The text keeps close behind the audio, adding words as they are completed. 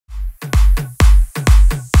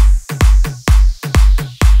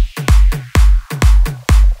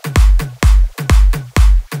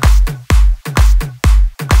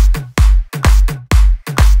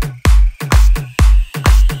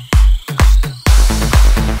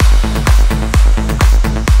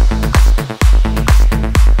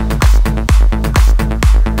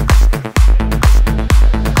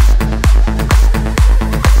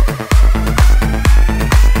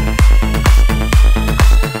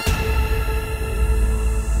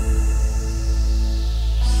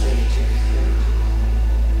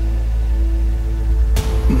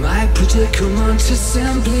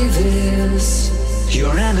simply this: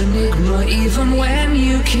 you're an enigma even when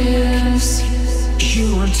you kiss.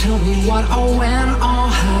 You won't tell me what or when or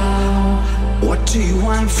how. What do you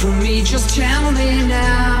want from me? Just tell me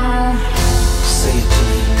now. Say it to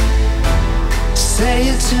me. Say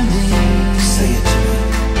it to me. Say it to me.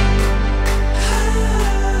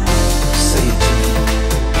 Say it to me.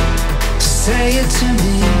 Say it to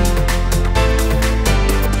me.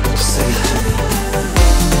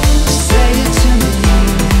 Say it to me.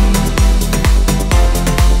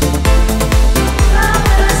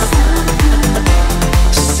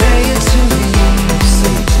 Say it to me. Say it to me.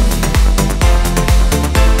 Say it to me.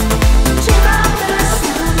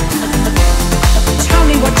 Tell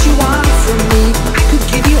me what you want from me. I could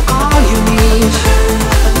give you all you need.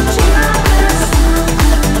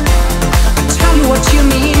 Tell me what you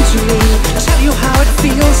mean to me. Tell you how it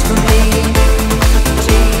feels for me.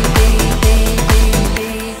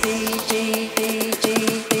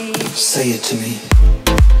 Say it to me.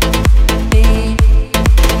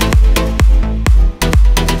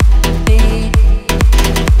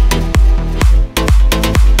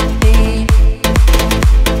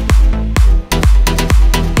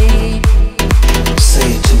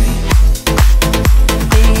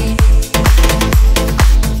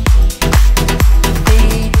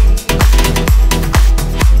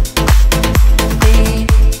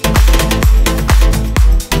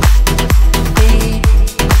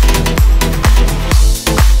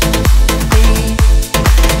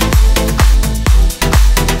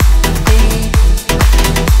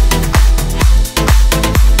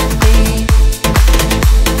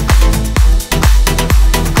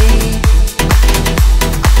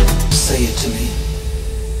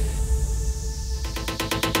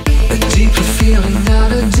 A deeper feeling,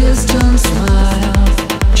 not a distant smile.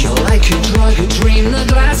 You're like a drug, a dream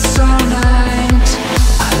that lasts all night.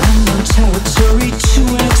 I unknown territory to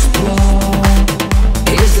explore.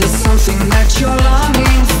 Is there something that you're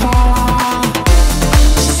longing for?